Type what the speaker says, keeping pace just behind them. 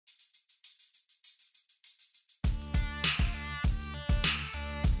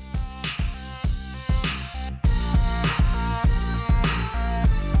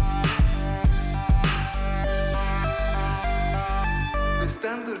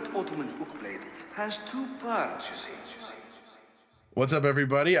favorite Ottoman Hookblade has two parts, you see. What's up,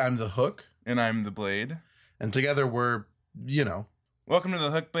 everybody? I'm the Hook. And I'm the Blade. And together we're, Welcome to the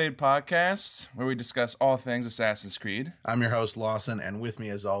Hookblade podcast, where we discuss all things Assassin's Creed. I'm your host, Lawson, and with me,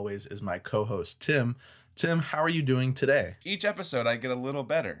 as always, is my co-host, Tim. Tim, how are you doing today? Each episode, I get a little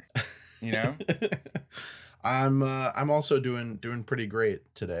better, you know? I'm also doing pretty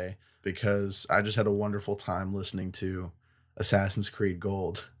great today because I just had a wonderful time listening to Assassin's Creed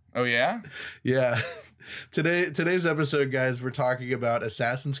Gold. Oh, yeah? Yeah. Today's episode, guys, we're talking about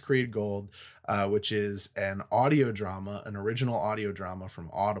Assassin's Creed Gold, which is an audio drama, an original audio drama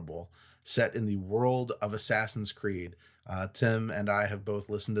from Audible, set in the world of Assassin's Creed. Tim and I have both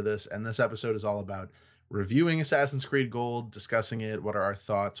listened to this, and this episode is all about reviewing Assassin's Creed Gold, discussing it, what are our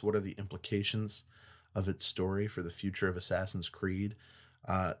thoughts, what are the implications of its story for the future of Assassin's Creed.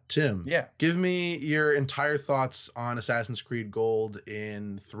 Tim, give me your entire thoughts on Assassin's Creed Gold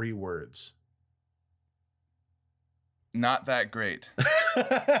in 3 words. Not that great.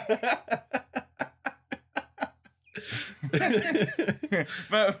 But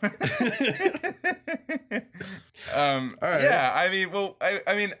all right. Yeah,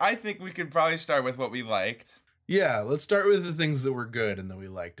 I think we could probably start with what we liked. Yeah, let's start with the things that were good and that we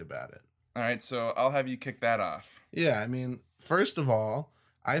liked about it. All right, so I'll have you kick that off. Yeah, first of all,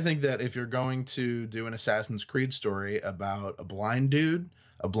 I think that if you're going to do an Assassin's Creed story about a blind dude,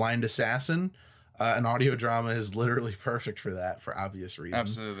 a blind assassin, an audio drama is literally perfect for that, for obvious reasons.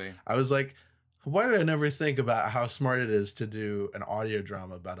 Absolutely. I was like, why did I never think about how smart it is to do an audio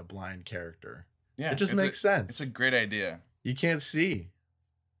drama about a blind character? Yeah, it just makes sense. It's a great idea. You can't see.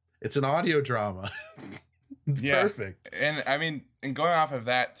 It's an audio drama. It's perfect. And and going off of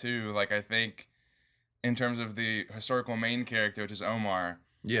that too, like I think in terms of the historical main character, which is Omar.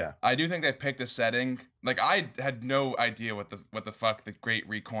 Yeah. I do think they picked a setting. Like I had no idea what the fuck the Great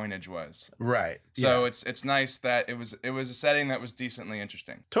Recoinage was. Right. So it's nice that it was a setting that was decently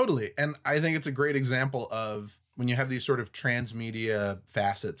interesting. Totally. And I think it's a great example of when you have these sort of transmedia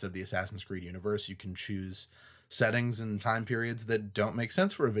facets of the Assassin's Creed universe, you can choose settings and time periods that don't make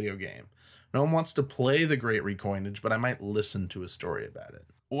sense for a video game. No one wants to play the Great Recoinage, but I might listen to a story about it.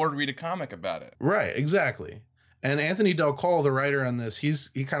 Or read a comic about it. Right, exactly. And Anthony Del Col, the writer on this,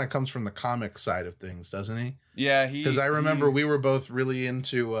 he kind of comes from the comic side of things, doesn't he? Yeah, because I remember we were both really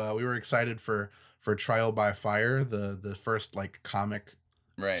into. We were excited for Trial by Fire, the first comic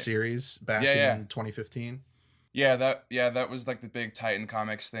series back in 2015. Yeah, that was like the big Titan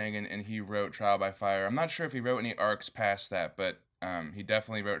Comics thing, and he wrote Trial by Fire. I'm not sure if he wrote any arcs past that, but he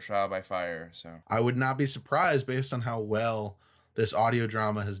definitely wrote Trial by Fire. So I would not be surprised based on how well this audio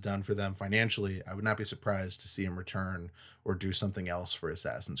drama has done for them financially. I would not be surprised to see him return or do something else for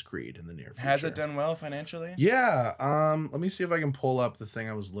Assassin's Creed in the near future. Has it done well financially? Yeah. Let me see if I can pull up the thing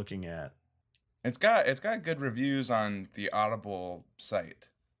I was looking at. It's got good reviews on the Audible site,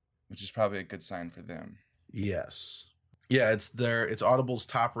 which is probably a good sign for them. Yes. Yeah, it's Audible's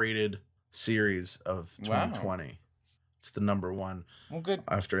top rated series of 2020. Wow. It's the number 1. Well, good.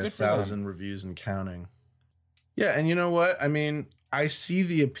 After 1,000 reviews and counting. Yeah, and you know what? I see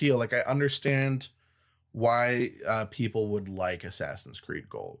the appeal. Like, I understand why people would like Assassin's Creed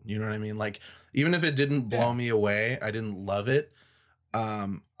Gold. You know what I mean? Like, even if it didn't blow me away, I didn't love it.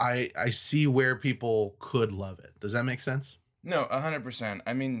 I see where people could love it. Does that make sense? No, 100%.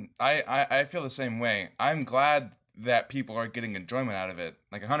 I feel the same way. I'm glad that people are getting enjoyment out of it.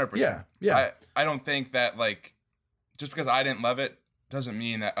 Like, 100%. Yeah. I don't think that, just because I didn't love it doesn't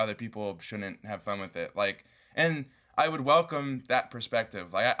mean that other people shouldn't have fun with it. And I would welcome that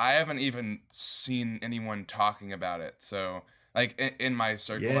perspective. I haven't even seen anyone talking about it. So, in my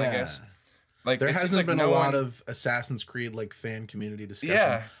circle, I guess. There hasn't been a lot of Assassin's Creed fan community discussion.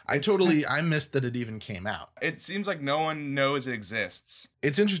 Yeah, I missed that it even came out. It seems like no one knows it exists.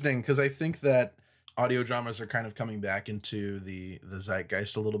 It's interesting because I think that audio dramas are kind of coming back into the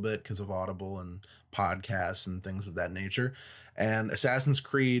zeitgeist a little bit because of Audible and podcasts and things of that nature. And Assassin's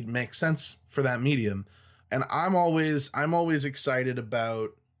Creed makes sense for that medium. And I'm always excited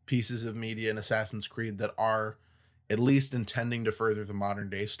about pieces of media in Assassin's Creed that are at least intending to further the modern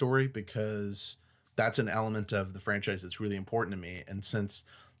day story, because that's an element of the franchise that's really important to me. And since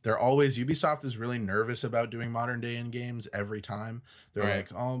Ubisoft is really nervous about doing modern day in games every time. They're like,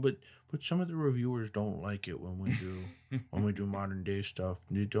 oh, but some of the reviewers don't like it when we do modern day stuff.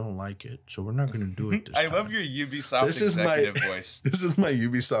 They don't like it, so we're not going to do it this time. I love your Ubisoft executive voice. This is my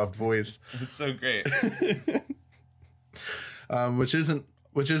Ubisoft voice. It's so great.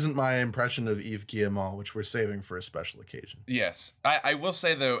 Which isn't my impression of Yves Guillemot, which we're saving for a special occasion. Yes. I will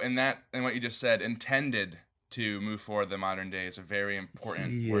say, though, in what you just said, intended to mmove forward the modern day is a very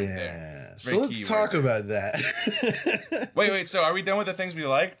important word there. So let's talk about that. wait. So are we done with the things we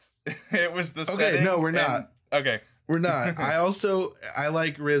liked? It was the setting. No, we're not. Okay. We're not. I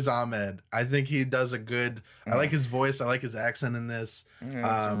like Riz Ahmed. I think he does a good. I like his voice. I like his accent in this.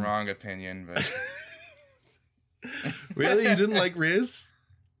 That's a wrong opinion, but really, you didn't like Riz?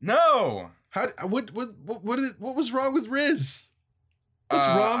 No. What was wrong with Riz? What's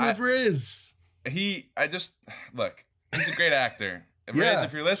wrong with Riz? Look, he's a great actor. Riz,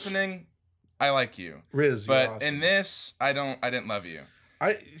 if you're listening, I like you. Riz, but awesome. In this, I didn't love you.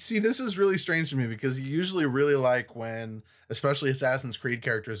 I see. This is really strange to me because you usually really like when, especially Assassin's Creed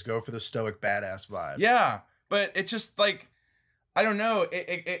characters, go for the stoic badass vibe. Yeah, but it's just like, I don't know.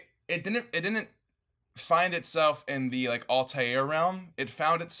 It didn't find itself in the like Altair realm. It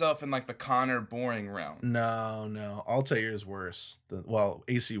found itself in like the Connor boring realm. No, Altair is worse.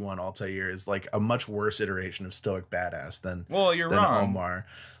 AC1 Altair is like a much worse iteration of stoic badass than wrong. Omar.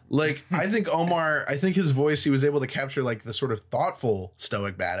 Like I think his voice, he was able to capture like the sort of thoughtful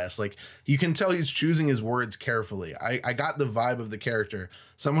stoic badass. Like you can tell he's choosing his words carefully. I got the vibe of the character.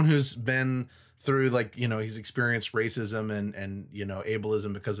 Someone who's been through like, he's experienced racism and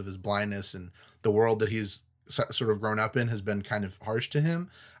ableism because of his blindness, and the world that he's sort of grown up in has been kind of harsh to him.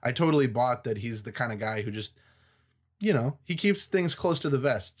 I totally bought that he's the kind of guy who just, he keeps things close to the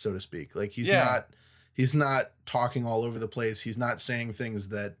vest, so to speak. Like he's not talking all over the place. He's not saying things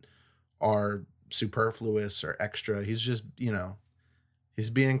that are superfluous or extra. He's just, he's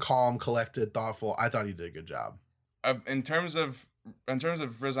being calm, collected, thoughtful. I thought he did a good job. In terms of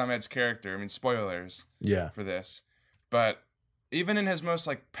Riz Ahmed's character, I mean, spoilers for this, but even in his most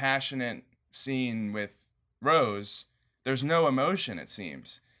like passionate scene with Rose, there's no emotion, it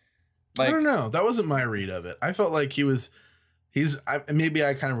seems. Like, I don't know. That wasn't my read of it. I felt like maybe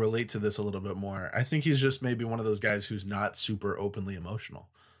I kind of relate to this a little bit more. I think he's just maybe one of those guys who's not super openly emotional.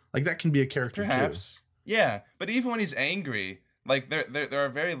 Like that can be a character perhaps. too. Yeah, but even when he's angry, like there are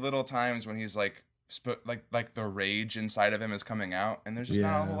very little times when he's like the rage inside of him is coming out, and there's just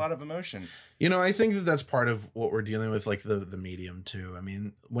not a whole lot of emotion. I think that's part of what we're dealing with, like the medium too. I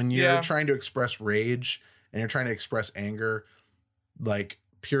mean, when you're trying to express rage and you're trying to express anger, like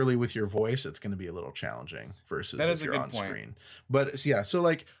purely with your voice, it's going to be a little challenging versus if you're on screen. But so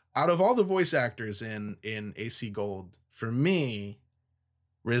like out of all the voice actors in AC Gold, for me,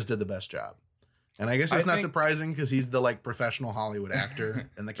 Riz did the best job. And I guess that's not surprising because he's the like professional Hollywood actor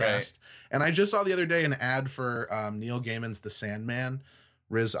in the cast. Right. And I just saw the other day an ad for Neil Gaiman's The Sandman.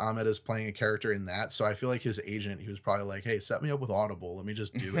 Riz Ahmed is playing a character in that. So I feel like his agent, he was probably like, hey, set me up with Audible. Let me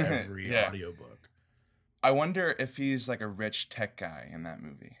just do every audiobook. I wonder if he's like a rich tech guy in that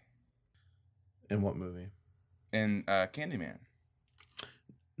movie. In what movie? In Candyman.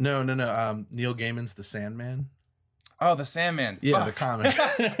 No. Neil Gaiman's The Sandman. Oh, The Sandman. Yeah, Fuck. the comic.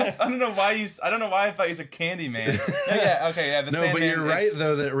 I don't know why I thought he was a Candyman. The Sandman. No, but you're right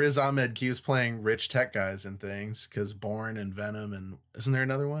though that Riz Ahmed keeps playing rich tech guys and things, because Bourne and Venom, and isn't there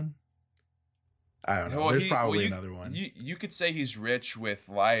another one? I don't know. Well, there's probably another one. You could say he's rich with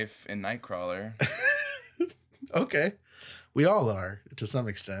life in Nightcrawler. Okay, we all are to some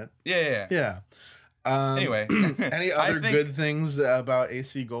extent. Yeah. Anyway, any other good things about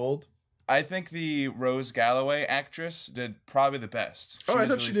AC Gold? I think the Rose Galloway actress did probably the best. I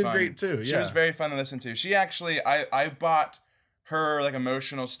thought she did great too. Yeah. She was very fun to listen to. She actually, I bought her like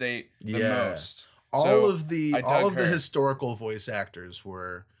emotional state the most. All of the historical voice actors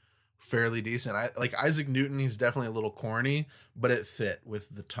were fairly decent. I like Isaac Newton. He's definitely a little corny, but it fit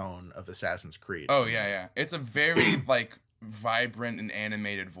with the tone of Assassin's Creed. Oh yeah. It's a very like vibrant and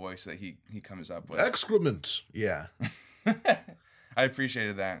animated voice that he comes up with. Excrement. Yeah. I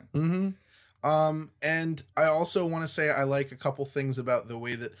appreciated that. Mm-hmm. And I also want to say I like a couple things about the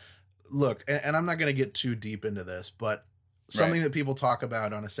way that and I'm not going to get too deep into this, but something that people talk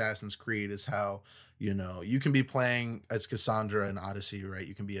about on Assassin's Creed is how, you can be playing as Cassandra in Odyssey, right?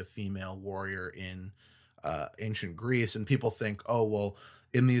 You can be a female warrior in ancient Greece, and people think, oh, well,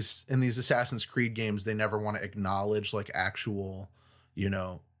 in these Assassin's Creed games, they never want to acknowledge like actual,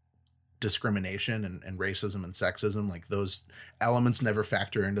 discrimination and racism and sexism. Like those elements never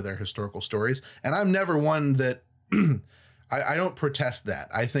factor into their historical stories. And I'm never one that I don't protest that.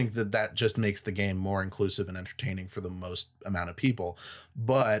 I think that just makes the game more inclusive and entertaining for the most amount of people.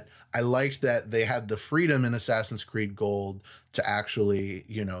 But I liked that they had the freedom in Assassin's Creed Gold to actually,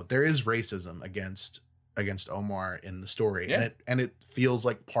 there is racism against Omar in the story. Yeah. And it feels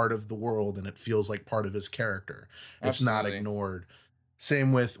like part of the world, and it feels like part of his character. It's not ignored.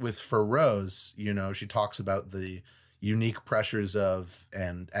 Same with for Rose, she talks about the, unique pressures of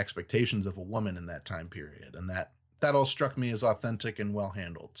and expectations of a woman in that time period. And that all struck me as authentic and well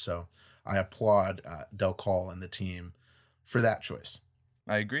handled. So I applaud Del Call and the team for that choice.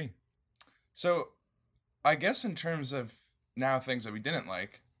 I agree. So I guess in terms of now things that we didn't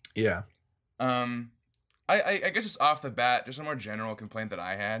like. Yeah. I guess just off the bat, just a more general complaint that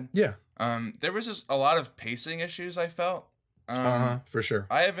I had. Yeah. There was just a lot of pacing issues I felt. For sure.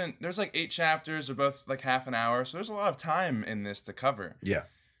 There's like 8 chapters, they're both like half an hour, so there's a lot of time in this to cover. Yeah.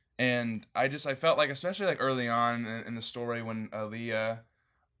 And I felt like, especially like early on in the story when Aaliyah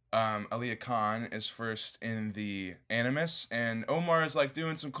Khan is first in the Animus, and Omar is like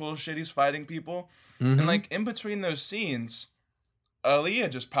doing some cool shit, he's fighting people. Mm-hmm. And like in between those scenes, Aaliyah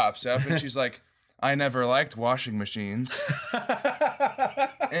just pops up and she's like, I never liked washing machines.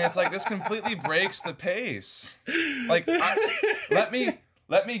 And it's like, this completely breaks the pace. Like, let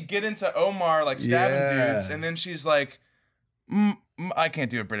me get into Omar like stabbing dudes, and then she's like, I can't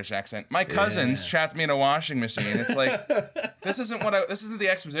do a British accent. My cousins trapped me in a washing machine. It's like, this isn't the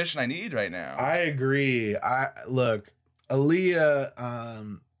exposition I need right now. I agree. Look, Aaliyah,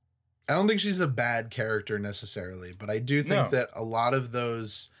 I don't think she's a bad character necessarily, but I do think that a lot of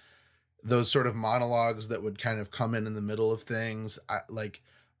those sort of monologues that would kind of come in the middle of things,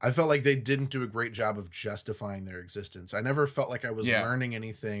 I felt like they didn't do a great job of justifying their existence. I never felt like I was learning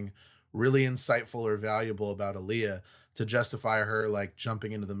anything really insightful or valuable about Aaliyah to justify her like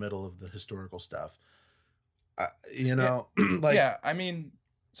jumping into the middle of the historical stuff. Like, yeah, I mean,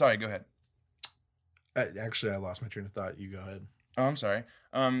 sorry, go ahead. Actually, I lost my train of thought. You go ahead. Oh, I'm sorry.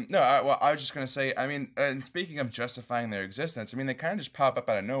 I was just gonna say, I mean, and speaking of justifying their existence, I mean, they kind of just pop up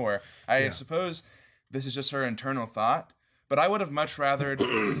out of nowhere. I suppose this is just her internal thought, but I would have much rather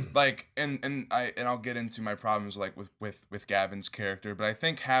like, and I'll get into my problems like with Gavin's character, but I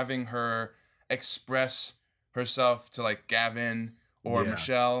think having her express herself to like Gavin or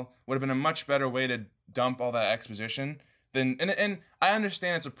Michelle would have been a much better way to dump all that exposition than, and I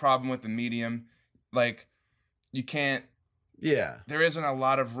understand it's a problem with the medium, like you can't. Yeah. There isn't a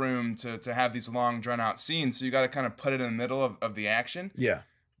lot of room to have these long, drawn-out scenes, so you got to kind of put it in the middle of the action. Yeah.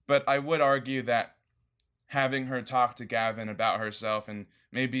 But I would argue that having her talk to Gavin about herself and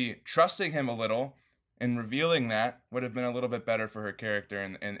maybe trusting him a little and revealing that would have been a little bit better for her character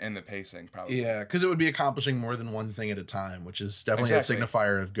and the pacing, probably. Yeah, because it would be accomplishing more than one thing at a time, which is definitely a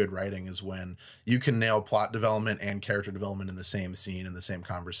signifier of good writing, is when you can nail plot development and character development in the same scene, in the same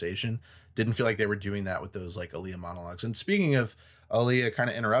conversation. Didn't feel like they were doing that with those like Aaliyah monologues. And speaking of Aaliyah kind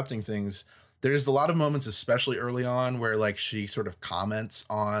of interrupting things, there's a lot of moments, especially early on, where like she sort of comments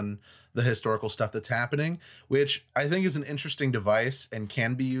on the historical stuff that's happening, which I think is an interesting device and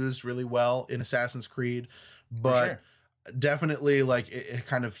can be used really well in Assassin's Creed. But definitely like it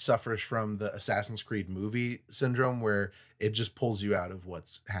kind of suffers from the Assassin's Creed movie syndrome, where it just pulls you out of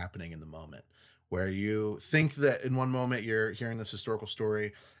what's happening in the moment, where you think that in one moment you're hearing this historical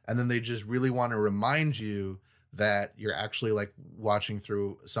story, and then they just really want to remind you that you're actually like watching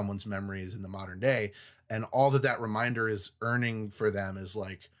through someone's memories in the modern day. And all that reminder is earning for them is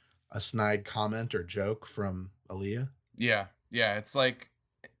like a snide comment or joke from Aaliyah. Yeah. Yeah. It's like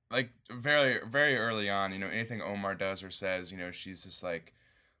very, very early on, anything Omar does or says, she's just like,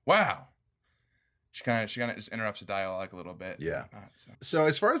 wow. She kind of just interrupts the dialogue a little bit. Yeah. So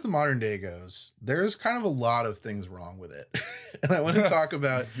as far as the modern day goes, there's kind of a lot of things wrong with it. And I want to talk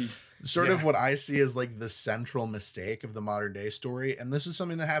about sort of what I see as like the central mistake of the modern day story. And this is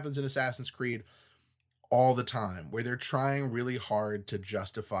something that happens in Assassin's Creed all the time, where they're trying really hard to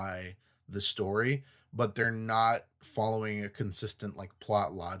justify the story, but they're not following a consistent like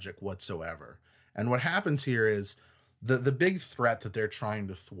plot logic whatsoever. And what happens here is the big threat that they're trying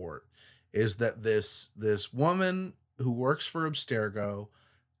to thwart is that this woman who works for Abstergo,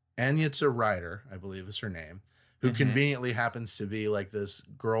 Anyata Ryder, I believe is her name, who conveniently happens to be like this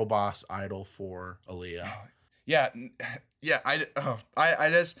girl boss idol for Aaliyah. Yeah.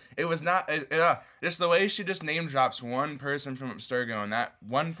 It was not just the way she just name drops one person from Abstergo, and that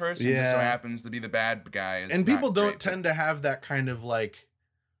one person just so happens to be the bad guy. And people don't tend to have that kind of like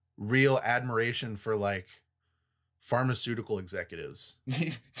real admiration for like pharmaceutical executives.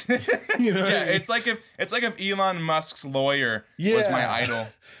 It's like if Elon Musk's lawyer was my idol.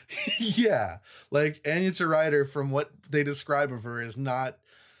 Yeah, like Anyata Ryder, from what they describe of her, is not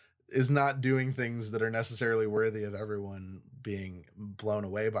doing things that are necessarily worthy of everyone being blown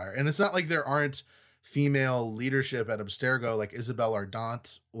away by her. And it's not like there aren't female leadership at Abstergo, like Isabelle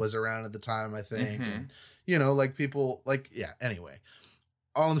Ardant was around at the time, I think. And, like people like, anyway,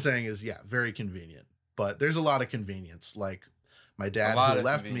 all I'm saying is, very convenient, but there's a lot of convenience. Like my dad who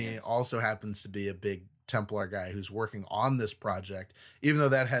left me also happens to be a big Templar guy who's working on this project, even though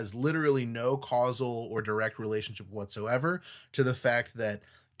that has literally no causal or direct relationship whatsoever to the fact that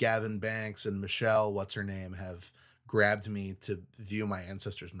Gavin Banks and Michelle, what's her name, have grabbed me to view my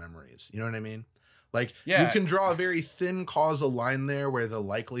ancestors' memories. You know what I mean? Like, you can draw a very thin causal line there where the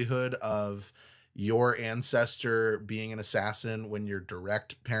likelihood of your ancestor being an assassin when your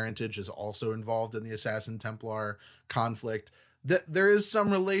direct parentage is also involved in the Assassin Templar conflict, that there is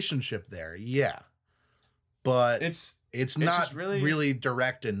some relationship there. Yeah. But it's not really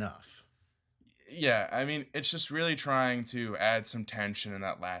direct enough. Yeah, I mean, it's just really trying to add some tension in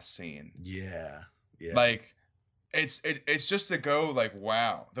that last scene. Yeah. Like, it's just to go like,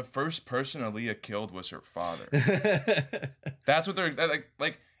 wow, the first person Aaliyah killed was her father. That's what they're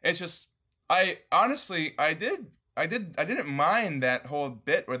like. It's just, I didn't mind that whole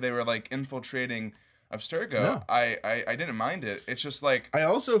bit where they were like infiltrating Abstergo. No. I didn't mind it. It's just like, I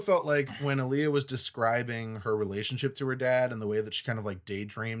also felt like when Aaliyah was describing her relationship to her dad and the way that she kind of like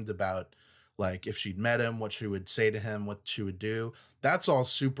daydreamed about like if she'd met him, what she would say to him, what she would do, that's all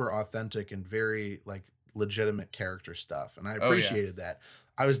super authentic and very like legitimate character stuff, and I appreciated that.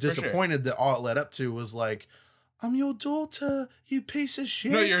 I was disappointed that all it led up to was like, I'm your daughter, you piece of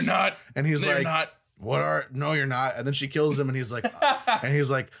shit. No, you're not. And he's like, no, you're not. And then she kills him, and he's like,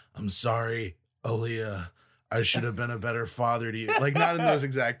 I'm sorry, Aaliyah. I should have been a better father to you. Like, not in those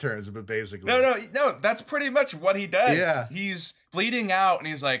exact terms, but basically. No. That's pretty much what he does. Yeah. He's bleeding out, and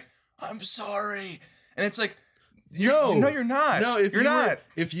he's like, I'm sorry. And it's like, No, you're not. No, you're not.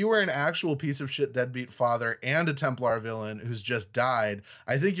 If you were an actual piece of shit deadbeat father and a Templar villain who's just died,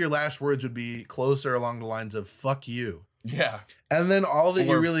 I think your last words would be closer along the lines of "fuck you." Yeah. And then all that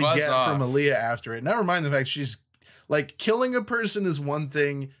you really get off from Aaliyah after it. Never mind the fact she's like, killing a person is one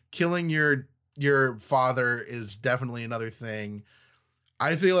thing. Killing your father is definitely another thing.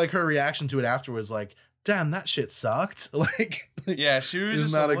 I feel like her reaction to it after was like, "Damn, that shit sucked." Like, yeah, she was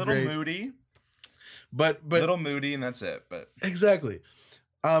just a little moody. But little moody, and that's it. But exactly.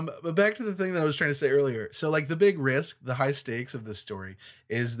 But back to the thing that I was trying to say earlier. So like the big risk, the high stakes of this story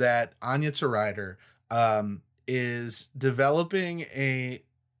is that Anya Tarider is developing a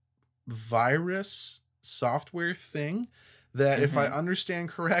virus software thing that, if I understand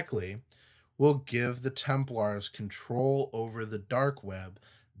correctly, will give the Templars control over the dark web.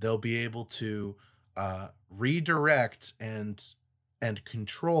 They'll be able to redirect and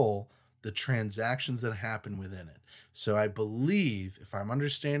control the transactions that happen within it. So I believe, if I'm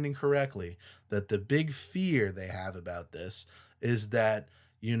understanding correctly, that the big fear they have about this is that,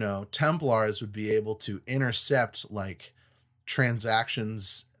 you know, Templars would be able to intercept like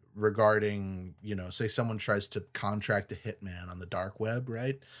transactions regarding, you know, say someone tries to contract a hitman on the dark web,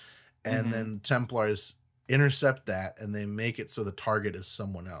 right? And then Templars intercept that and they make it so the target is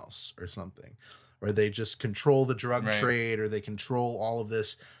someone else or something. Or they just control the drug trade, or they control all of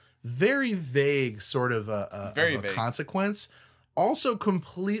this very vague sort of a consequence. Also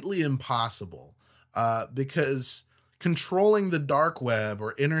completely impossible because controlling the dark web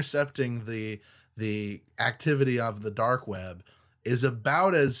or intercepting the activity of the dark web is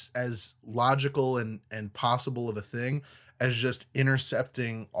about as logical and possible of a thing as just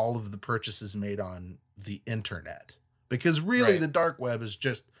intercepting all of the purchases made on the internet. Because really the dark web is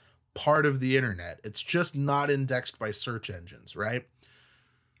just part of the internet. It's just not indexed by search engines, right?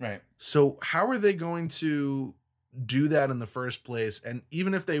 Right. So how are they going to do that in the first place? And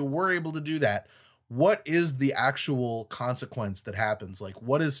even if they were able to do that, what is the actual consequence that happens? Like,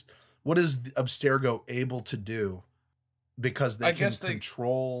 what is Abstergo able to do because they can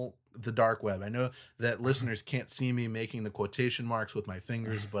control the dark web? I know that listeners can't see me making the quotation marks with my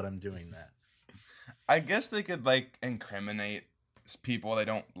fingers, but I'm doing that. I guess they could like incriminate people they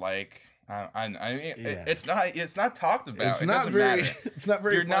don't like. I mean, it's not talked about. Doesn't matter. It's not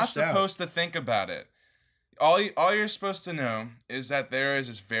very. You're not supposed to think about it. All you're supposed to know is that there is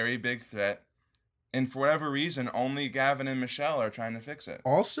this very big threat, and for whatever reason, only Gavin and Michelle are trying to fix it.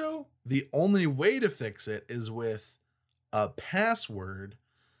 Also, the only way to fix it is with a password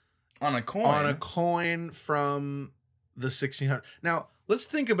on a coin from the 1600. Now, let's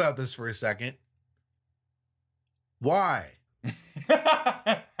think about this for a second. Why?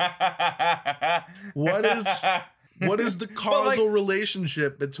 What is the causal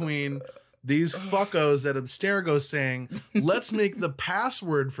relationship between these fuckos at Abstergo saying, let's make the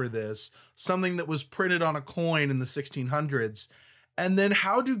password for this something that was printed on a coin in the 1600s, and then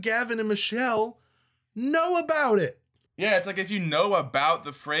how do Gavin and Michelle know about it? Yeah, it's like if you know about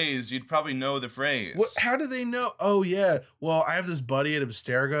the phrase, you'd probably know the phrase. How do they know? Oh, yeah. Well, I have this buddy at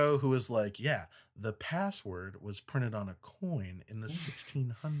Abstergo who was like, yeah, the password was printed on a coin in the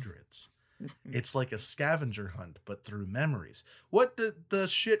 1600s. It's like a scavenger hunt, but through memories. What the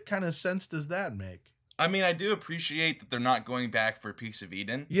shit kind of sense does that make? I mean, I do appreciate that they're not going back for a piece of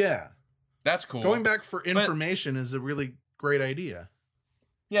Eden. Yeah. That's cool. Going back for information is a really great idea.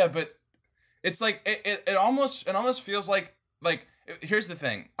 Yeah, but it's like it almost feels like here's the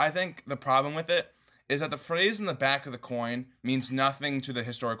thing. I think the problem with it is that the phrase in the back of the coin means nothing to the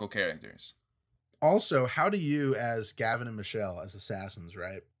historical characters. Also, how do you, as Gavin and Michelle, as assassins,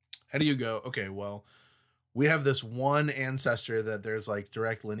 right? How do you go, okay, well, we have this one ancestor that there's like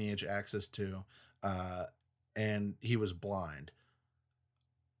direct lineage access to, and he was blind.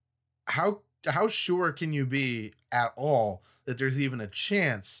 How sure can you be at all that there's even a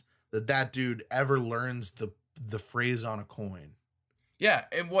chance that that dude ever learns the phrase on a coin? Yeah,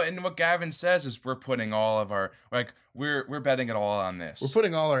 and what Gavin says is we're putting all of our we're betting it all on this. We're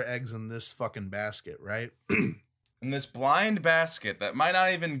putting all our eggs in this fucking basket, right? In this blind basket that might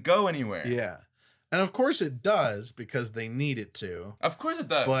not even go anywhere. Yeah. And of course it does because they need it to. Of course it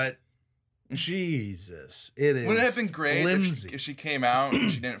does. But Jesus, it is. Wouldn't it have been great if she came out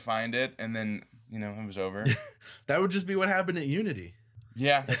and she didn't find it and then, it was over? That would just be what happened at Unity.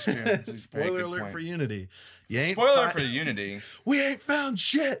 Yeah, that's true. That's a Spoiler alert for Unity. Spoiler for Unity. We ain't found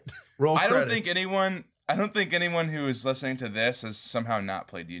shit. Roll credits. I don't think anyone who is listening to this has somehow not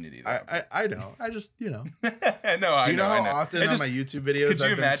played Unity. I know. I just, No, Do you know how often on my YouTube videos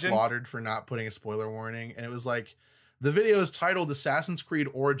I've been slaughtered for not putting a spoiler warning? And it was like, the video is titled Assassin's Creed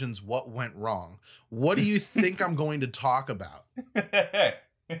Origins: What Went Wrong. What do you think I'm going to talk about?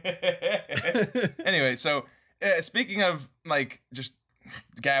 Anyway, so speaking of just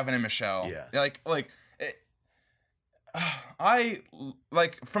Gavin and Michelle, yeah, I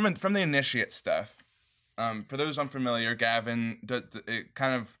from the initiate stuff. For those unfamiliar, Gavin it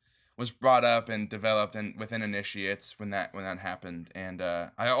kind of was brought up and developed within initiates when that happened, and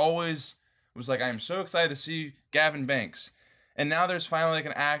I always was like, I am so excited to see Gavin Banks, and now there's finally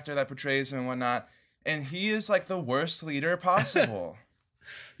an actor that portrays him and whatnot, and he is the worst leader possible.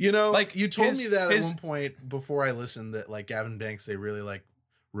 You told me that at one point before I listened that Gavin Banks, they really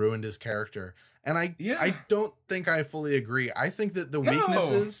ruined his character. And I don't think I fully agree. I think that the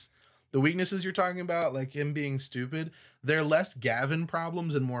weaknesses you're talking about, him being stupid, they're less Gavin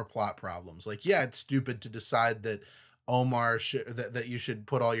problems and more plot problems. It's stupid to decide that Omar that you should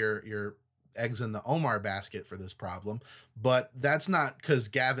put all your eggs in the Omar basket for this problem, but that's not because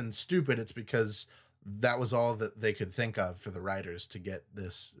Gavin's stupid. It's because that was all that they could think of for the writers to get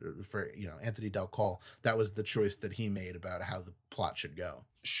this for, Anthony Del Col. That was the choice that he made about how the plot should go.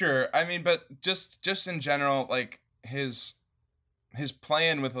 Sure. I mean, but just in general, his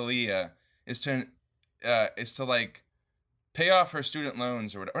plan with Aaliyah is to pay off her student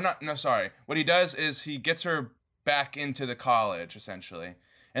loans or whatever. Or not, no, sorry. What he does is he gets her back into the college, essentially.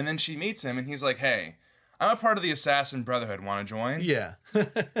 And then she meets him and he's like, hey, I'm a part of the Assassin Brotherhood. Want to join? Yeah.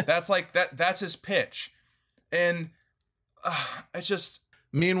 That's his pitch. And it's just...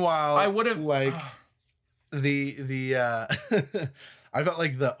 Meanwhile, I would have... I felt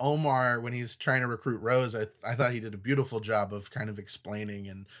like the Omar, when he's trying to recruit Rose, I thought he did a beautiful job of kind of explaining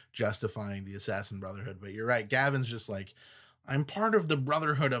and justifying the Assassin Brotherhood. But you're right. Gavin's just I'm part of the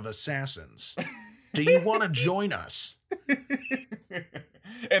Brotherhood of Assassins. Do you want to join us?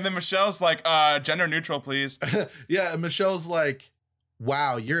 And then Michelle's gender neutral, please. Yeah, and Michelle's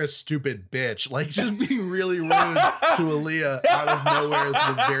wow, you're a stupid bitch. Just being really rude to Aaliyah out of nowhere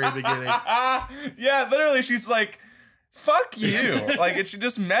at the very beginning. Yeah, literally, she's like, fuck you. And she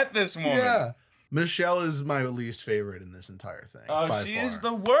just met this woman. Yeah. Michelle is my least favorite in this entire thing. Oh, she is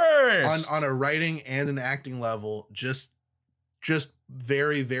the worst. On a writing and an acting level, just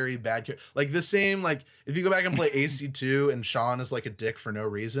very, very bad. The same, if you go back and play AC2 and Sean is a dick for no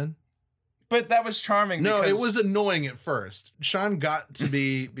reason. But that was charming. No, it was annoying at first. Sean got to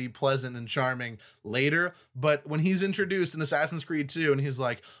be pleasant and charming later, but when he's introduced in Assassin's Creed 2 and he's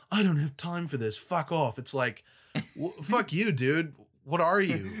like, I don't have time for this, fuck off. It's fuck you, dude. What are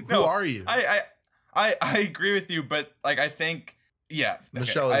you? Who are you? I agree with you, but I think, yeah.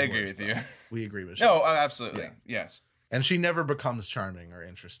 Michelle, I agree with you. We agree, Michelle. No, absolutely. Yeah. Yes. And she never becomes charming or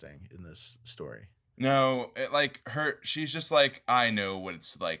interesting in this story. No, she's just I know what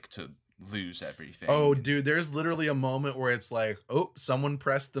it's like to lose everything. Oh, dude, there's literally a moment where it's someone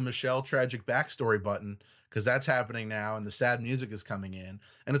pressed the Michelle tragic backstory button, because that's happening now and the sad music is coming in.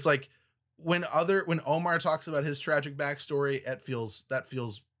 And it's when Omar talks about his tragic backstory, that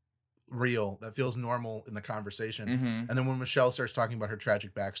feels real. That feels normal in the conversation. Mm-hmm. And then when Michelle starts talking about her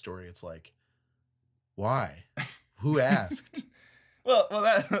tragic backstory, it's why? Who asked? well,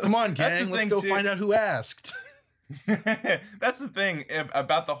 come on, gang, let's go find out who asked. That's the thing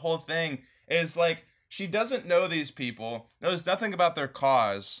about the whole thing is like she doesn't know these people, knows nothing about their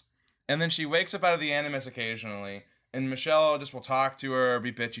cause, and then she wakes up out of the Animus occasionally, and Michelle just will talk to her or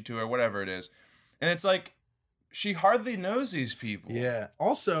be bitchy to her, whatever it is. And it's like, she hardly knows these people. Yeah.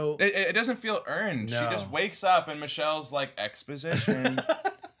 Also, it doesn't feel earned. No. She just wakes up and Michelle's like, exposition.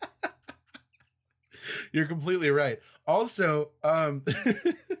 You're completely right. Also, I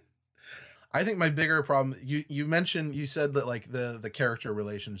think my bigger problem, you mentioned, you said that like the character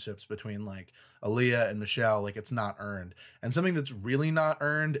relationships between like Aaliyah and Michelle, like it's not earned. And something that's really not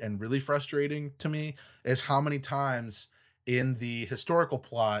earned and really frustrating to me is how many times in the historical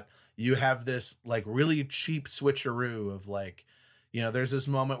plot you have this like really cheap switcheroo of like, you know, there's this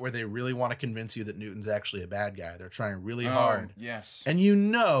moment where they really want to convince you that Newton's actually a bad guy. They're trying really hard. Yes. And you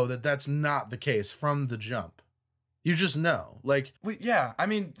know that that's not the case from the jump. You just know, like, well, yeah. I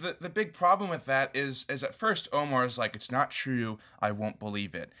mean, the big problem with that is at first Omar's like, it's not true. I won't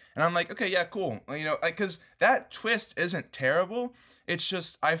believe it. And I'm like, okay, yeah, cool. You know, like, cause that twist isn't terrible. It's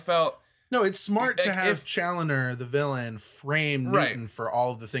just, I felt. No, it's smart to have Challoner, the villain, frame Newton for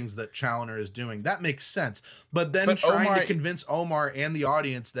all of the things that Challoner is doing. That makes sense. But then trying to convince Omar and the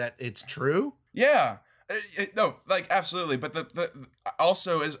audience that it's true. Yeah. No, like absolutely, but the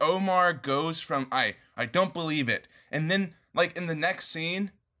also as Omar goes from I don't believe it, and then like in the next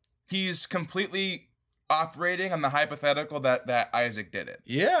scene, he's completely operating on the hypothetical that Isaac did it.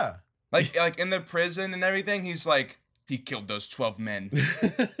 Yeah, like in the prison and everything, he's like he killed those 12 men.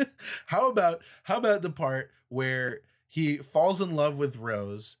 How about the part where he falls in love with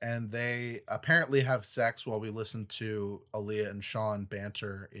Rose and they apparently have sex while we listen to Aaliyah and Sean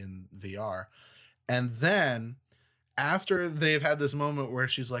banter in VR. And then after they've had this moment where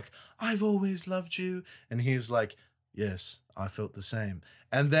she's like, I've always loved you. And he's like, yes, I felt the same.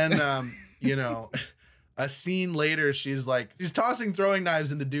 And then, you know, a scene later, she's tossing throwing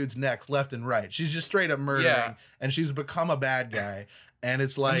knives into dudes' necks left and right. She's just straight up murdering and she's become a bad guy. And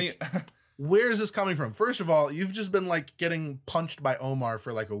it's like, where is this coming from? First of all, you've just been like getting punched by Omar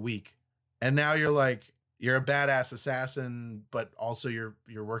for like a week. And now you're like, you're a badass assassin, but also you're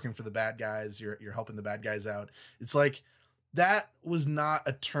working for the bad guys. You're helping the bad guys out. It's like, that was not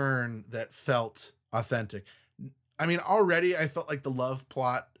a turn that felt authentic. I mean, already I felt like the love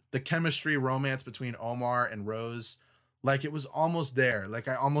plot, the chemistry, romance between Omar and Rose, like it was almost there. Like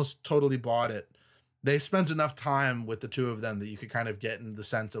I almost totally bought it. They spent enough time with the two of them that you could kind of get in the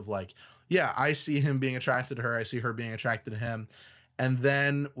sense of like, yeah, I see him being attracted to her. I see her being attracted to him. And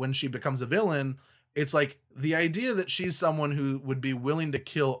then when she becomes a villain, it's like the idea that she's someone who would be willing to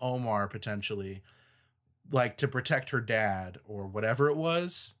kill Omar potentially, like to protect her dad or whatever it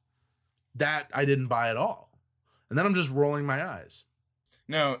was, that I didn't buy at all. And then I'm just rolling my eyes.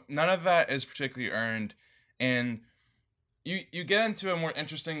 No, none of that is particularly earned. And you get into a more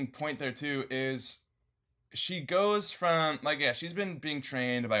interesting point there too, is she goes from like, yeah, she's been being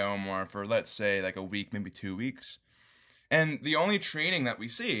trained by Omar for let's say like a week, maybe 2 weeks. And the only training that we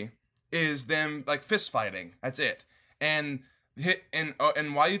see is them like fist fighting. That's it. And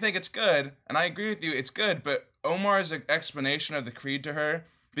while you think it's good, and I agree with you, it's good, but Omar's explanation of the creed to her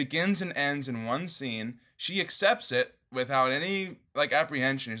begins and ends in one scene. She accepts it without any like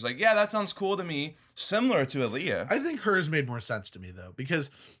apprehension. She's like, yeah, that sounds cool to me. Similar to Aaliyah. I think hers made more sense to me though,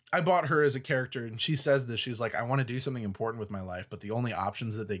 because I bought her as a character and she says this, she's like, I want to do something important with my life, but the only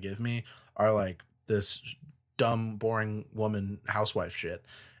options that they give me are like this dumb, boring woman housewife shit.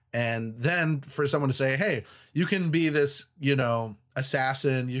 And then for someone to say, hey, you can be this, you know,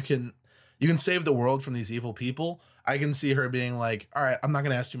 assassin, you can save the world from these evil people. I can see her being like, all right, I'm not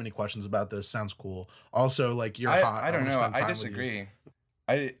going to ask too many questions about this. Sounds cool. Also, like, you're hot. I don't know. I disagree.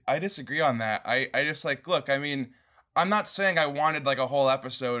 I disagree on that. I just like, look, I mean, I'm not saying I wanted like a whole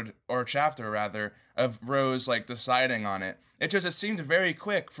episode or chapter rather of Rose like deciding on it. It seemed very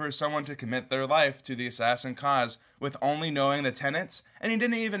quick for someone to commit their life to the assassin cause with only knowing the tenets, and he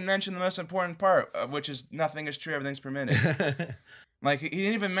didn't even mention the most important part, which is nothing is true, everything's permitted. Like he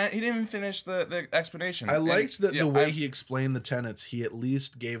didn't even finish the explanation. I liked that the way he explained the tenets, he at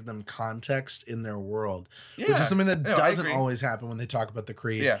least gave them context in their world, which is something that doesn't always happen when they talk about the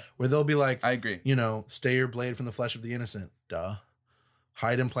creed. Yeah, where they'll be like, I agree. You know, stay your blade from the flesh of the innocent. Duh.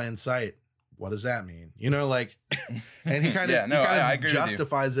 Hide in plain sight. What does that mean? You know, like, and he kind of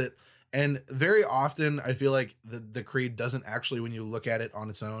justifies it. And very often I feel like the creed doesn't actually, when you look at it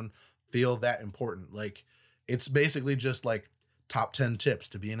on its own, feel that important. Like it's basically just like top 10 tips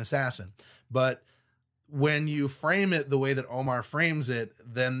to be an assassin. But when you frame it the way that Omar frames it,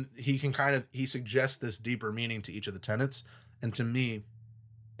 then he suggests this deeper meaning to each of the tenets. And to me,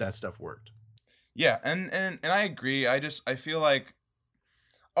 that stuff worked. Yeah. And I agree. I feel like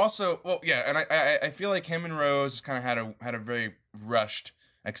Also, well, yeah, and I feel like him and Rose kind of had a very rushed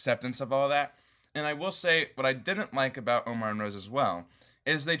acceptance of all that. And I will say what I didn't like about Omar and Rose as well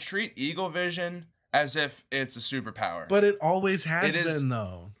is they treat Eagle Vision as if it's a superpower. But it always has been,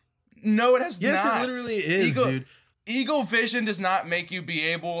 though. No, it has not. Yes, it literally is, dude. Eagle Vision does not make you be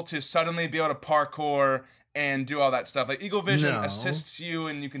able to suddenly be able to parkour and do all that stuff. Like, Eagle Vision assists you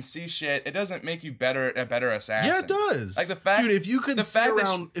and you can see shit. It doesn't make you a better assassin. Yeah, it does. Like, the fact, dude, if you could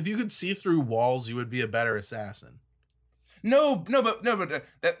if you could see through walls, you would be a better assassin. No, but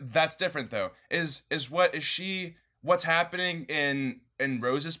that's different though. What's happening in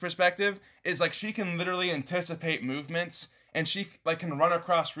Rose's perspective is like she can literally anticipate movements and she like can run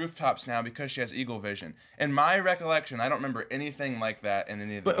across rooftops now because she has Eagle Vision. In my recollection, I don't remember anything like that in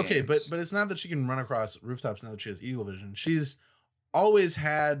any of the games. Okay, but it's not that she can run across rooftops now that she has Eagle Vision. She's always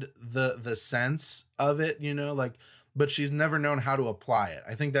had the sense of it, you know, like, but she's never known how to apply it.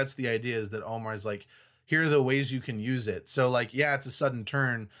 I think that's the idea, is that Omar's like, here are the ways you can use it. So like, yeah, it's a sudden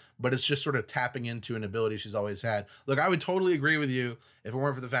turn, but it's just sort of tapping into an ability she's always had. Look, I would totally agree with you if it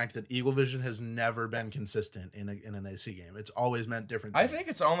weren't for the fact that Eagle Vision has never been consistent in an AC game. It's always meant different things. I think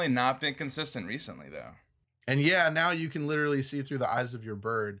it's only not been consistent recently, though. And yeah, now you can literally see through the eyes of your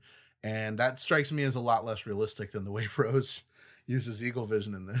bird, and that strikes me as a lot less realistic than the way Rose uses Eagle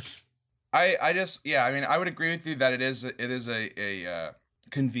Vision in this. I mean, I would agree with you that it is a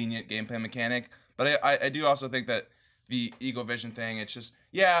convenient gameplay mechanic. But I do also think that the Eagle Vision thing, it's just,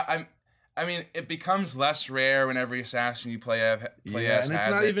 I mean, it becomes less rare when every assassin you play as and it's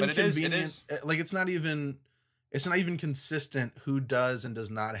not even convenient. It is like it's not even consistent who does and does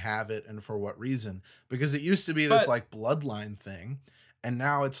not have it and for what reason, because it used to be this like bloodline thing, and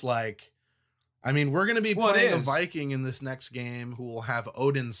now it's like, I mean, we're gonna be playing a Viking in this next game who will have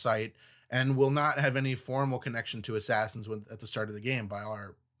Odin's sight and will not have any formal connection to assassins at the start of the game by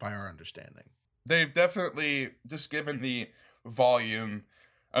our understanding. They've definitely, just given the volume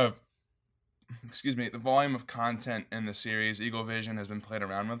of content in the series, Eagle Vision has been played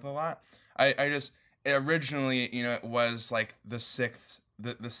around with a lot. Originally, you know, it was like the sixth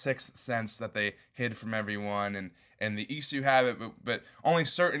sense that they hid from everyone, and the Isu have it, but only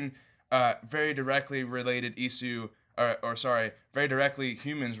certain very directly related Isu, very directly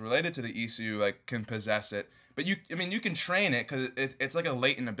humans related to the Isu like can possess it. But you can train it because it's like a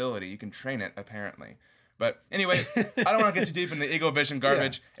latent ability. You can train it, apparently. But anyway, I don't want to get too deep in the Eagle Vision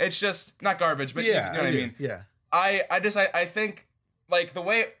garbage. Yeah. It's just not garbage, but you know what I mean. Yeah. I think like the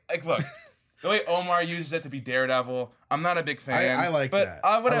way the way Omar uses it to be Daredevil, I'm not a big fan. I like that.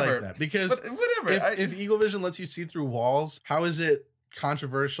 Whatever. I like that because if Eagle Vision lets you see through walls, how is it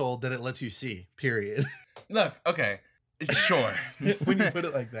controversial that it lets you see? Period. Look, okay. Sure. When you put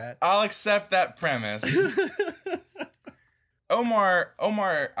it like that, I'll accept that premise. Omar,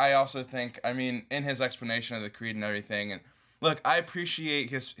 I also think, I mean, in his explanation of the creed and everything, and look, I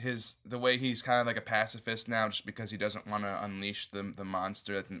appreciate the way he's kind of like a pacifist now, just because he doesn't want to unleash the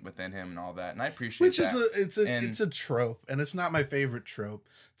monster that's within him and all that, and I appreciate that. It's a trope, and it's not my favorite trope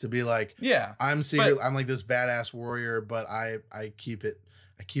to be like, I'm like this badass warrior, but I keep it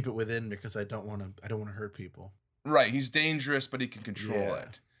within because I don't want to hurt people. Right, he's dangerous, but he can control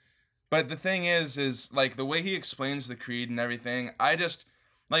it. But the thing is like the way he explains the creed and everything, I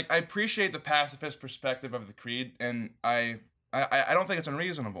appreciate the pacifist perspective of the creed, and I don't think it's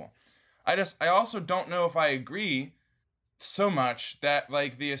unreasonable. I also don't know if I agree so much that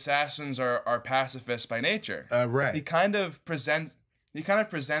like the assassins are pacifists by nature. Right. He kind of presents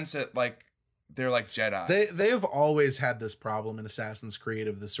it like they're like Jedi. They have always had this problem in Assassin's Creed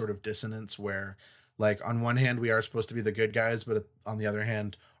of this sort of dissonance where, like, on one hand, we are supposed to be the good guys, but on the other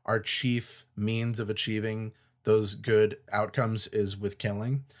hand, our chief means of achieving those good outcomes is with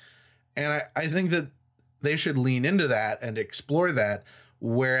killing. And I think that they should lean into that and explore that,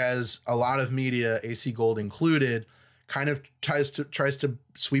 whereas a lot of media, AC Gold included, kind of tries to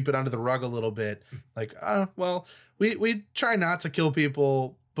sweep it under the rug a little bit. Like, well, we try not to kill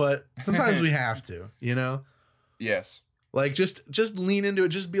people, but sometimes we have to, you know? Yes. Like, just lean into it.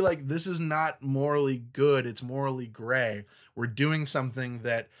 Just be like, this is not morally good. It's morally gray. We're doing something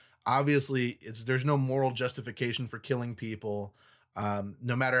that obviously there's no moral justification for killing people,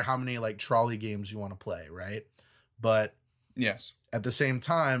 no matter how many like trolley games you want to play, right? But yes, at the same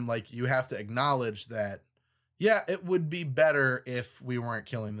time, like, you have to acknowledge that, yeah, it would be better if we weren't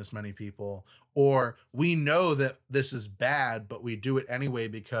killing this many people, or we know that this is bad, but we do it anyway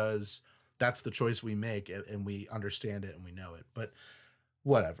because that's the choice we make, and we understand it and we know it. But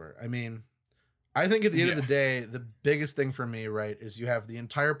whatever. I mean, I think at the end of the day, the biggest thing for me, right, is you have the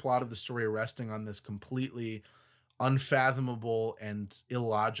entire plot of the story resting on this completely unfathomable and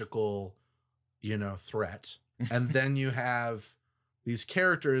illogical, threat. And then you have these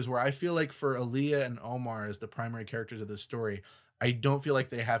characters where I feel like for Aaliyah and Omar as the primary characters of this story, I don't feel like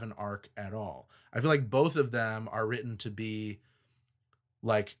they have an arc at all. I feel like both of them are written to be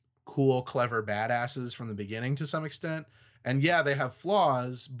like cool, clever badasses from the beginning to some extent. And yeah, they have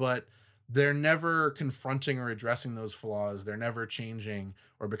flaws, but they're never confronting or addressing those flaws. They're never changing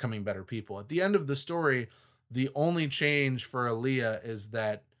or becoming better people. At the end of the story, the only change for Aaliyah is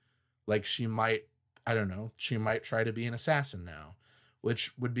that like she might try to be an assassin now,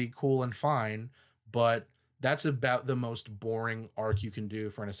 which would be cool and fine, but that's about the most boring arc you can do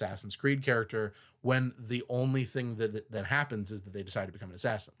for an Assassin's Creed character when the only thing that happens is that they decide to become an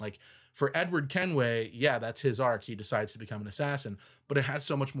assassin. Like for Edward Kenway, yeah, that's his arc. He decides to become an assassin, but it has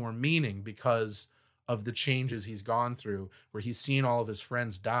so much more meaning because of the changes he's gone through, where he's seen all of his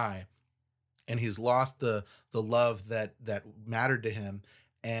friends die and he's lost the love that mattered to him,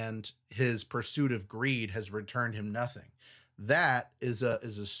 and his pursuit of greed has returned him nothing. That is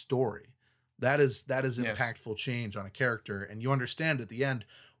a story. That is impactful change on a character, and you understand at the end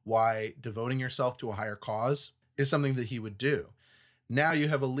why devoting yourself to a higher cause is something that he would do. Now you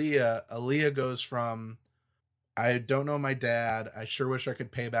have Aaliyah. Aaliyah goes from, I don't know my dad, I sure wish I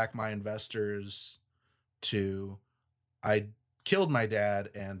could pay back my investors, to I killed my dad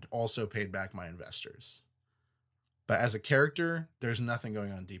and also paid back my investors. But as a character, there's nothing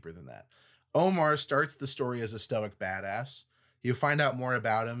going on deeper than that. Omar starts the story as a stoic badass. You find out more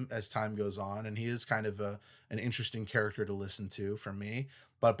about him as time goes on, and he is kind of an interesting character to listen to for me.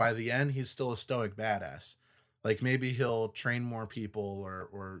 But by the end, he's still a stoic badass. Like maybe he'll train more people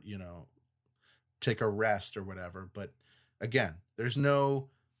or take a rest or whatever. But again, there's no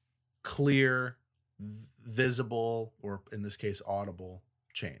clear, visible, or in this case, audible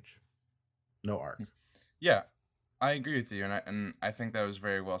change. No arc. Yeah, I agree with you, and I think that was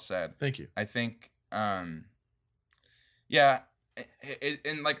very well said. Thank you. I think,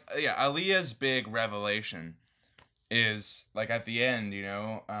 Aaliyah's big revelation is like at the end,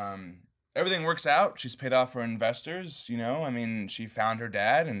 everything works out. She's paid off her investors, I mean, she found her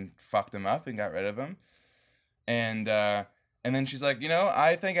dad and fucked him up and got rid of him. And then she's like,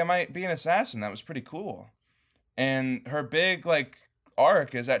 I think I might be an assassin. That was pretty cool. And her big,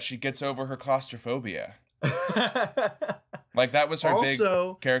 arc is that she gets over her claustrophobia. Like, that was her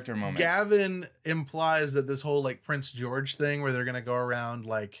also, big character moment. Gavin implies that this whole, Prince George thing where they're going to go around,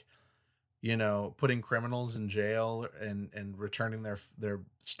 putting criminals in jail and returning their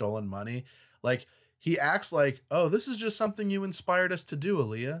stolen money. He acts like, oh, this is just something you inspired us to do,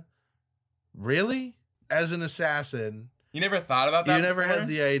 Aaliyah. Really? As an assassin. You never thought about that You never before? had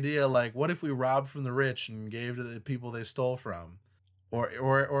the idea, what if we robbed from the rich and gave to the people they stole from?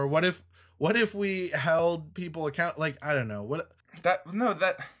 Or what if we held people account? I don't know.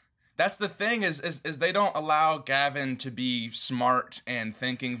 That's the thing is they don't allow Gavin to be smart and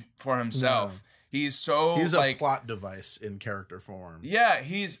thinking for himself. No. He's a plot device in character form. Yeah,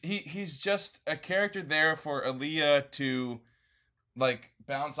 he's just a character there for Aaliyah to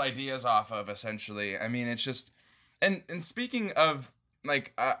bounce ideas off of, essentially. I mean, it's just and speaking of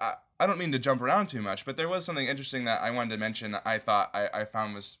I don't mean to jump around too much, but there was something interesting that I wanted to mention. I thought I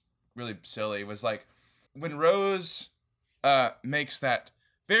found was really silly. Was when Rose makes that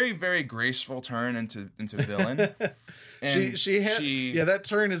very, very graceful turn into villain. And that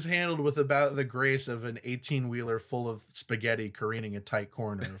turn is handled with about the grace of an 18-wheeler full of spaghetti careening a tight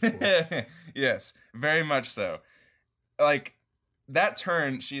corner, of course. Yes, very much so. That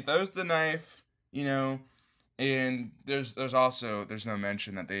turn, she throws the knife, and there's no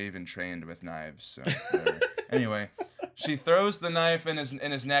mention that they even trained with knives. So anyway, she throws the knife in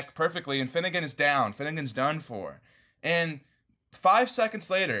his neck perfectly, and Finnegan is down. Finnegan's done for. And 5 seconds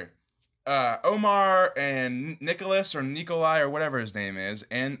later, Omar and Nicholas or Nikolai or whatever his name is,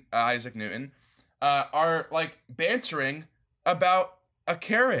 and Isaac Newton, are bantering about a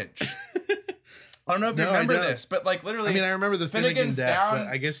carriage. I don't know if you remember this, but literally. I mean, I remember the Finnegan death, down. But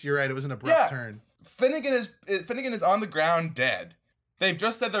I guess you're right. It was an abrupt turn. Finnegan is on the ground dead. They've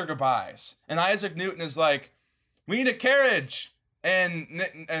just said their goodbyes, and Isaac Newton is like, "We need a carriage," and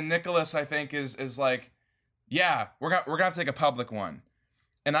Nicholas, I think, is like, "Yeah, we're gonna have to take a public one,"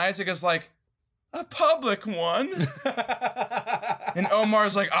 and Isaac is like, "A public one," and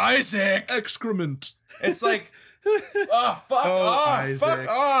Omar's like, "Isaac, excrement." It's like, oh, fuck off, Isaac.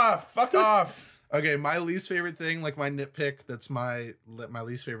 Fuck off. Okay, my least favorite thing, my nitpick, that's my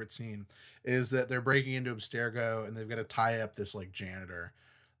least favorite scene, is that they're breaking into Abstergo and they've got to tie up this janitor,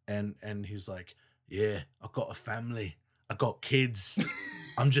 and he's like, "Yeah, I've got a family, I got kids,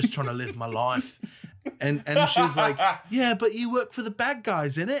 I'm just trying to live my life," And she's like, yeah, but you work for the bad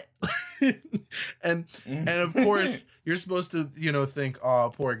guys, innit? and of course you're supposed to, think,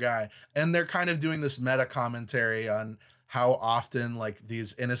 oh, poor guy. And they're kind of doing this meta commentary on how often like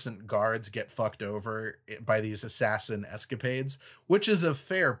these innocent guards get fucked over by these assassin escapades, which is a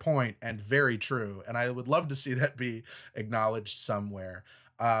fair point and very true. And I would love to see that be acknowledged somewhere.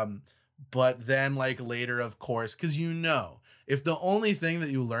 But then like later, of course, because if the only thing that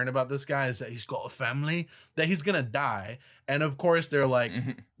you learn about this guy is that he's got a family, that he's going to die. And of course they're like,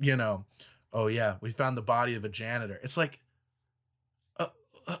 oh yeah, we found the body of a janitor. It's like,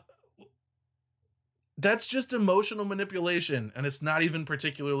 that's just emotional manipulation. And it's not even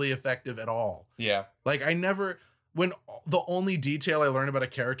particularly effective at all. Yeah. Like when the only detail I learn about a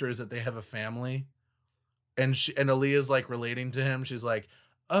character is that they have a family and Aaliyah's like relating to him. She's like,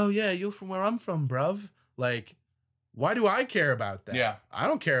 oh yeah, you're from where I'm from, bruv. Like, why do I care about that? Yeah. I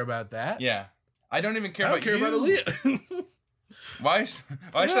don't care about that. Yeah. I don't even care about you. Aaliyah. Why should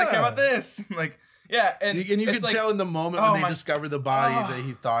I care about this? Like, yeah. And you can tell in the moment when they discover the body that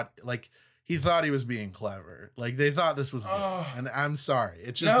he thought he was being clever. Like, they thought this was good. And I'm sorry.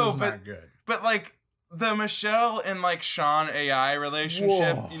 It just was not good. But like the Michelle and like Sean AI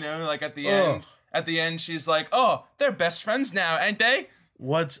relationship, like at the end, she's like, oh, they're best friends now, ain't they?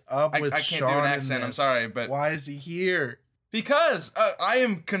 What's up with Sean? I can't do an accent. I'm sorry, but why is he here? Because I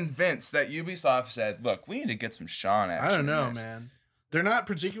am convinced that Ubisoft said, look, we need to get some Sean action. I don't know, man. They're not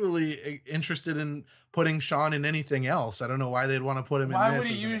particularly interested in putting Sean in anything else. I don't know why they'd want to put him in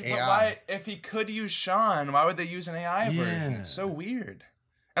this as an AI. Why, if he could use Sean, why would they use an AI version? It's so weird.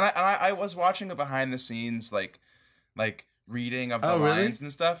 And I was watching a behind the scenes like reading of the lines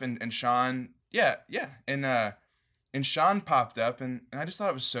and stuff, and Sean, and Sean popped up, and I just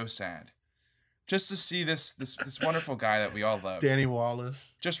thought it was so sad. Just to see this wonderful guy that we all love, Danny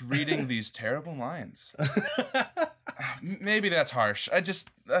Wallace, just reading these terrible lines. Maybe that's harsh. I just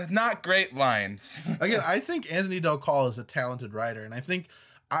not great lines. Again, I think Anthony Del Call is a talented writer, and I think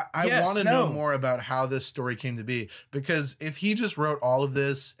I want to know more about how this story came to be, because if he just wrote all of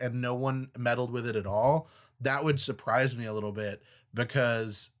this and no one meddled with it at all, that would surprise me a little bit.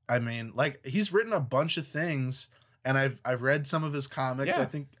 Because I mean, like, he's written a bunch of things. And I've read some of his comics. Yeah.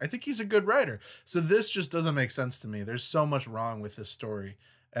 I think he's a good writer. So this just doesn't make sense to me. There's so much wrong with this story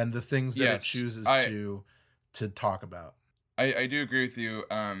and the things that it chooses to talk about. I do agree with you.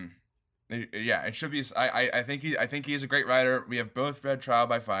 It should be. I think he's a great writer. We have both read Trial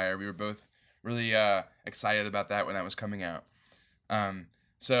by Fire. We were both really excited about that when that was coming out.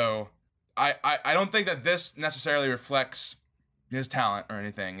 So I don't think that this necessarily reflects his talent or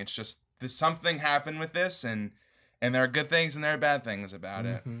anything. It's just something happened with this, and there are good things and there are bad things about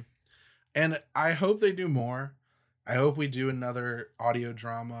it. And I hope they do more. I hope we do another audio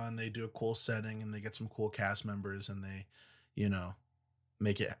drama and they do a cool setting and they get some cool cast members and they,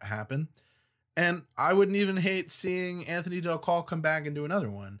 make it happen. And I wouldn't even hate seeing Anthony Del Call come back and do another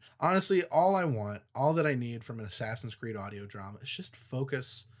one. Honestly, all that I need from an Assassin's Creed audio drama is just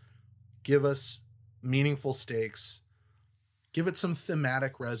focus, give us meaningful stakes, give it some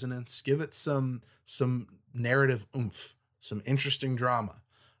thematic resonance, give it some narrative oomph, some interesting drama.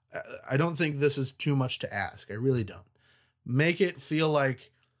 I don't think this is too much to ask. I really don't. Make it feel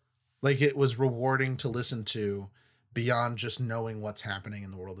like it was rewarding to listen to beyond just knowing what's happening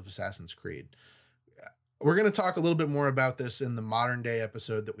in the world of Assassin's Creed. We're going to talk a little bit more about this in the modern day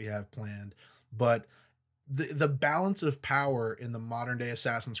episode that we have planned, but the balance of power in the modern day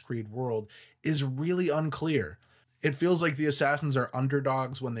Assassin's Creed world is really unclear. It feels like the assassins are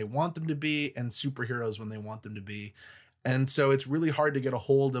underdogs when they want them to be and superheroes when they want them to be. And so it's really hard to get a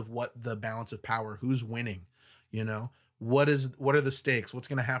hold of what the balance of power, who's winning, what are the stakes? What's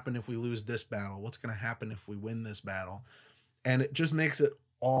going to happen if we lose this battle? What's going to happen if we win this battle? And it just makes it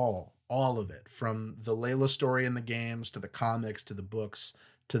all of it, from the Layla story in the games to the comics to the books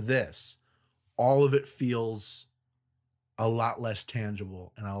to this, all of it feels a lot less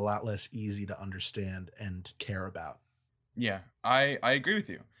tangible and a lot less easy to understand and care about. Yeah, I agree with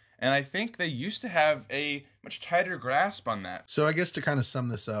you. And I think they used to have a much tighter grasp on that. So I guess to kind of sum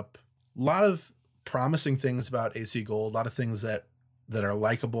this up, a lot of promising things about AC Gold, a lot of things that are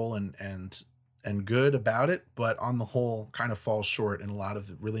likable and good about it, but on the whole kind of falls short in a lot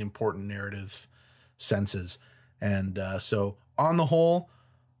of really important narrative senses. And so on the whole,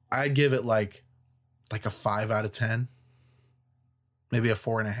 I'd give it like a 5 out of 10. Maybe a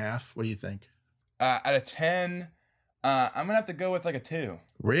 4.5. What do you think? Out of 10, I'm gonna have to go with like a 2.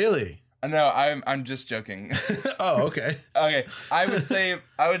 Really? No, I'm just joking. Oh, okay. Okay, I would say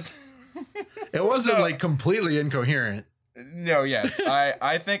I would. It wasn't like completely incoherent. No, yes.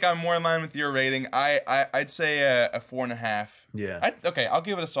 I think I'm more in line with your rating. I'd say a 4.5. Yeah. Okay, I'll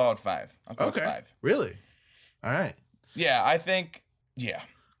give it a solid 5. I'll go with 5. Really? All right. Yeah, I think, yeah.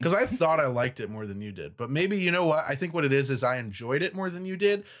 Because I thought I liked it more than you did. But maybe, you know what? I think what it is I enjoyed it more than you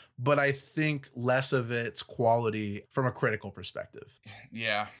did, but I think less of its quality from a critical perspective.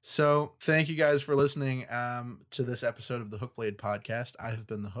 Yeah. So thank you guys for listening to this episode of the Hookblade podcast. I have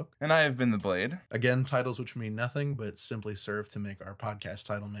been the Hook. And I have been the Blade. Again, titles which mean nothing, but simply serve to make our podcast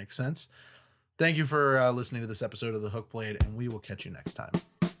title make sense. Thank you for listening to this episode of the Hookblade, and we will catch you next time.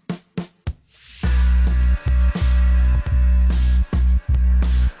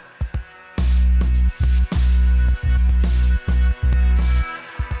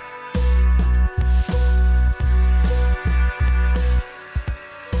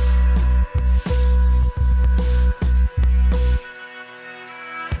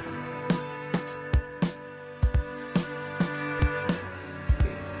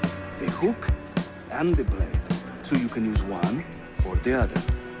 Hook and the blade, so you can use one or the other.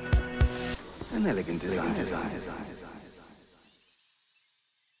 An elegant design.